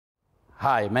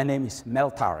Hi, my name is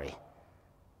Tari.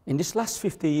 In these last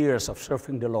 50 years of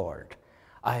serving the Lord,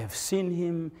 I have seen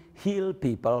Him heal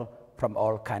people from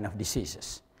all kinds of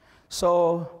diseases.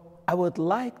 So I would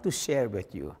like to share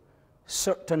with you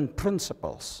certain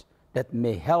principles that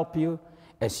may help you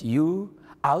as you,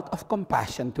 out of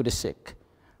compassion to the sick,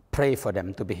 pray for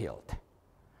them to be healed.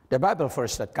 The Bible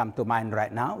verse that comes to mind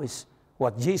right now is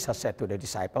what Jesus said to the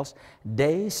disciples: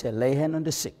 "They shall lay hands on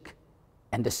the sick,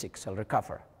 and the sick shall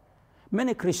recover."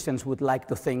 Many Christians would like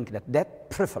to think that that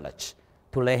privilege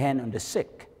to lay hands on the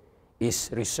sick is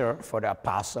reserved for the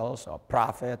apostles or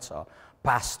prophets or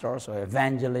pastors or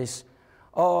evangelists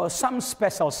or some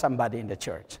special somebody in the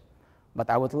church. But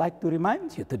I would like to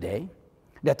remind you today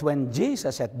that when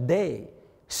Jesus said, "They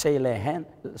shall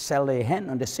lay hand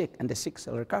on the sick, and the sick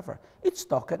shall recover," it's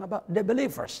talking about the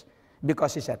believers.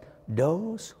 Because He said,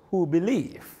 "Those who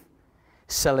believe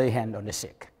shall lay hand on the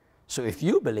sick." So if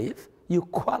you believe, you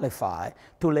qualify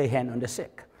to lay hand on the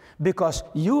sick. Because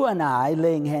you and I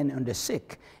laying hand on the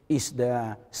sick is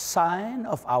the sign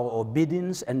of our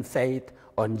obedience and faith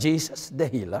on Jesus, the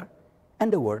healer,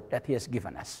 and the word that He has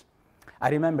given us. I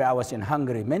remember I was in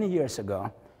Hungary many years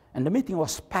ago, and the meeting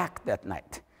was packed that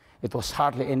night. It was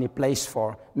hardly any place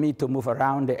for me to move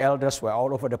around. The elders were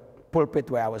all over the pulpit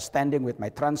where I was standing with my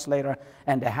translator,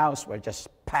 and the house were just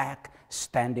packed,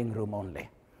 standing room only.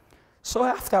 So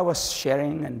after I was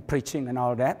sharing and preaching and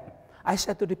all that, I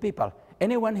said to the people,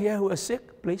 "Anyone here who is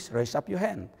sick, please raise up your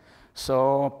hand."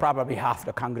 So probably half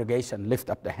the congregation lift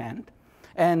up the hand.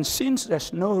 And since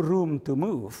there's no room to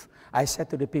move, I said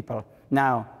to the people,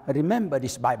 "Now remember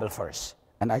this Bible verse."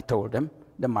 And I told them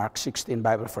the Mark 16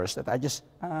 Bible verse that I just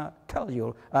told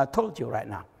you right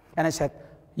now. And I said,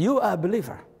 "You are a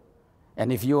believer.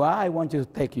 And if you are, I want you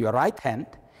to take your right hand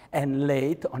and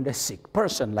lay it on the sick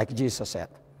person, like Jesus said.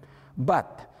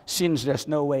 But since there's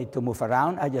no way to move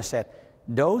around, I just said,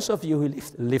 those of you who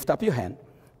lift up your hand,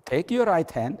 take your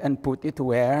right hand and put it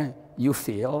where you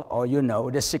feel or you know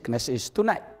the sickness is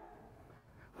tonight."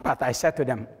 But I said to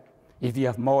them, if you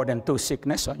have more than two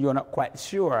sicknesses or you're not quite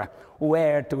sure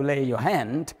where to lay your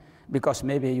hand, because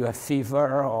maybe you have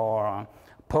fever or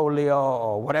polio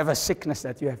or whatever sickness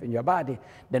that you have in your body,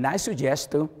 then I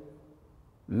suggest to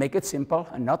make it simple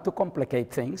and not to complicate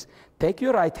things. Take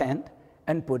your right hand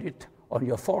and put it on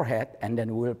your forehead, and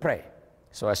then we'll pray.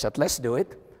 So I said, let's do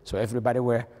it. So everybody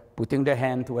were putting their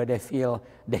hand where they feel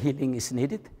the healing is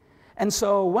needed. And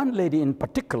so one lady in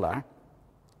particular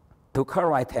took her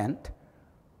right hand,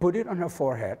 put it on her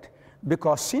forehead,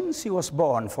 because since she was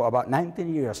born for about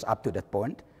 19 years up to that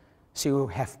point, she will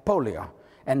have polio.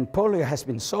 And polio has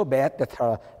been so bad that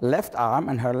her left arm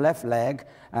and her left leg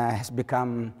has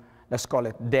become, let's call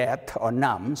it dead or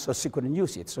numb, so she couldn't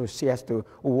use it. So she has to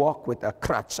walk with a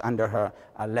crutch under her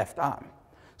left arm.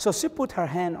 So she put her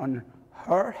hand on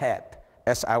her head,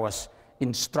 as I was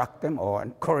instructing or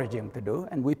encouraging to do,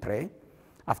 and we pray.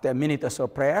 After a minute or so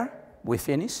prayer, we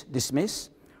finished,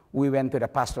 dismissed. We went to the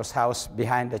pastor's house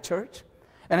behind the church.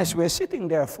 And as we were sitting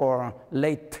there for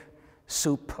late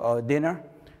soup or dinner,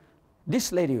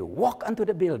 this lady walked onto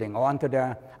the building or onto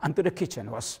the kitchen,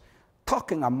 was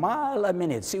talking a mile a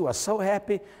minute. She was so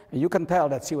happy. You can tell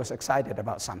that she was excited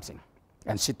about something.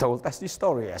 And she told us this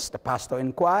story as the pastor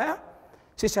inquired.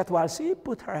 She said while she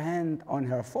put her hand on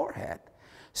her forehead,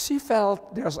 she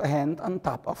felt there's a hand on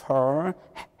top of her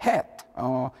head,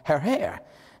 or her hair.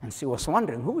 And she was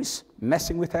wondering, who is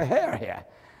messing with her hair here?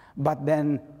 But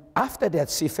then after that,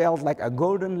 she felt like a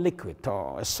golden liquid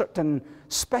or a certain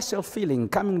special feeling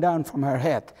coming down from her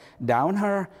head, down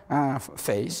her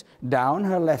face, down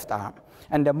her left arm.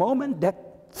 And the moment that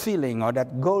feeling or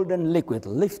that golden liquid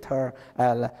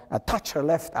touched her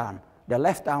left arm, the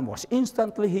left arm was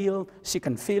instantly healed. She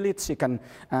can feel it. She can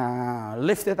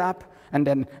lift it up. And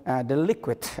then the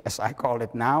liquid, as I call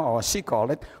it now, or she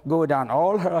called it, go down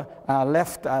all her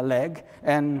left leg,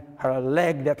 and her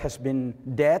leg that has been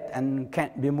dead and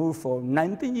can't be moved for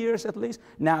 19 years at least,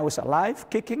 now is alive,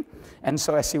 kicking. And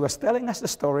so as she was telling us the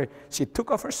story, she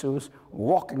took off her shoes,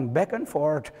 walking back and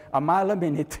forth a mile a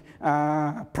minute,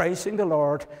 praising the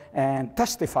Lord and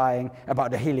testifying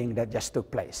about the healing that just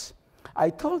took place. I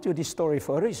told you this story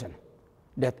for a reason,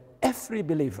 that every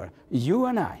believer, you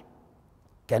and I,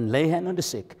 can lay hand on the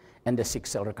sick, and the sick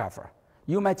shall recover.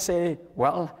 You might say,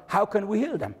 well, how can we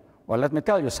heal them? Well, let me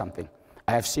tell you something.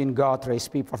 I have seen God raise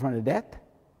people from the dead,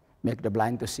 make the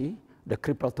blind to see, the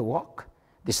crippled to walk.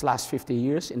 These last 50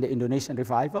 years in the Indonesian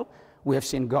revival, we have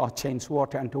seen God change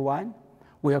water into wine.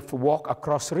 We have to walk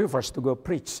across rivers to go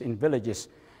preach in villages,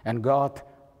 and God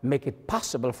make it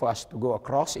possible for us to go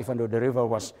across, even though the river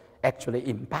was actually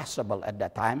impassable at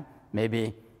that time,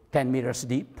 maybe 10 meters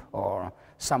deep or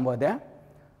somewhere there.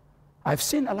 I've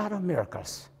seen a lot of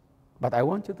miracles, but I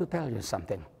want you to tell you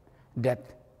something, that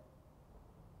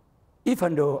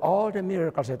even though all the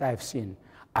miracles that I've seen,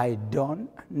 I don't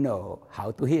know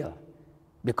how to heal.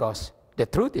 Because the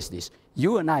truth is this,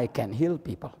 you and I can heal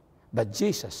people, but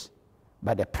Jesus,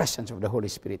 by the presence of the Holy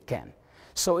Spirit, can.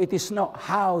 So it is not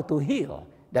how to heal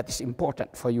that is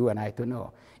important for you and I to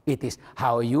know. It is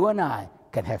how you and I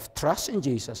can have trust in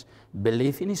Jesus,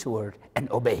 believe in His Word, and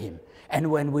obey Him. And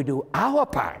when we do our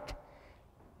part,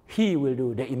 He will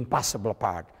do the impossible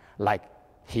part, like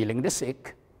healing the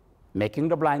sick, making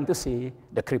the blind to see,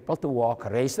 the crippled to walk,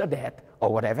 raise the dead,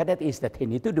 or whatever that is that He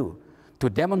needs to do to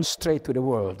demonstrate to the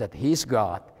world that He is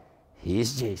God, He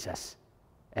is Jesus,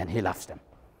 and He loves them.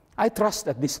 I trust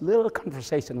that this little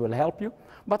conversation will help you,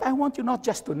 but I want you not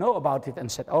just to know about it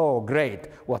and say, oh, great,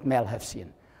 what Mel have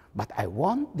seen. But I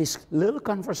want this little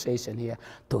conversation here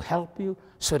to help you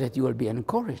so that you will be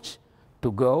encouraged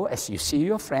to go as you see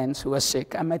your friends who are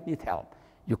sick and might need help.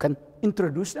 You can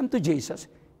introduce them to Jesus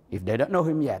if they don't know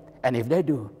Him yet. And if they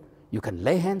do, you can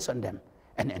lay hands on them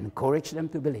and encourage them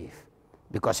to believe.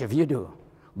 Because if you do,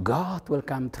 God will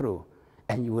come through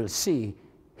and you will see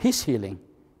His healing,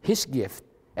 His gift,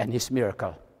 and His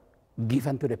miracle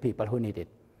given to the people who need it.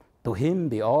 To Him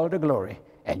be all the glory,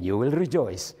 and you will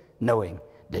rejoice knowing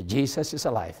that Jesus is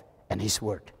alive and His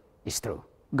word is true.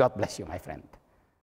 God bless you, my friend.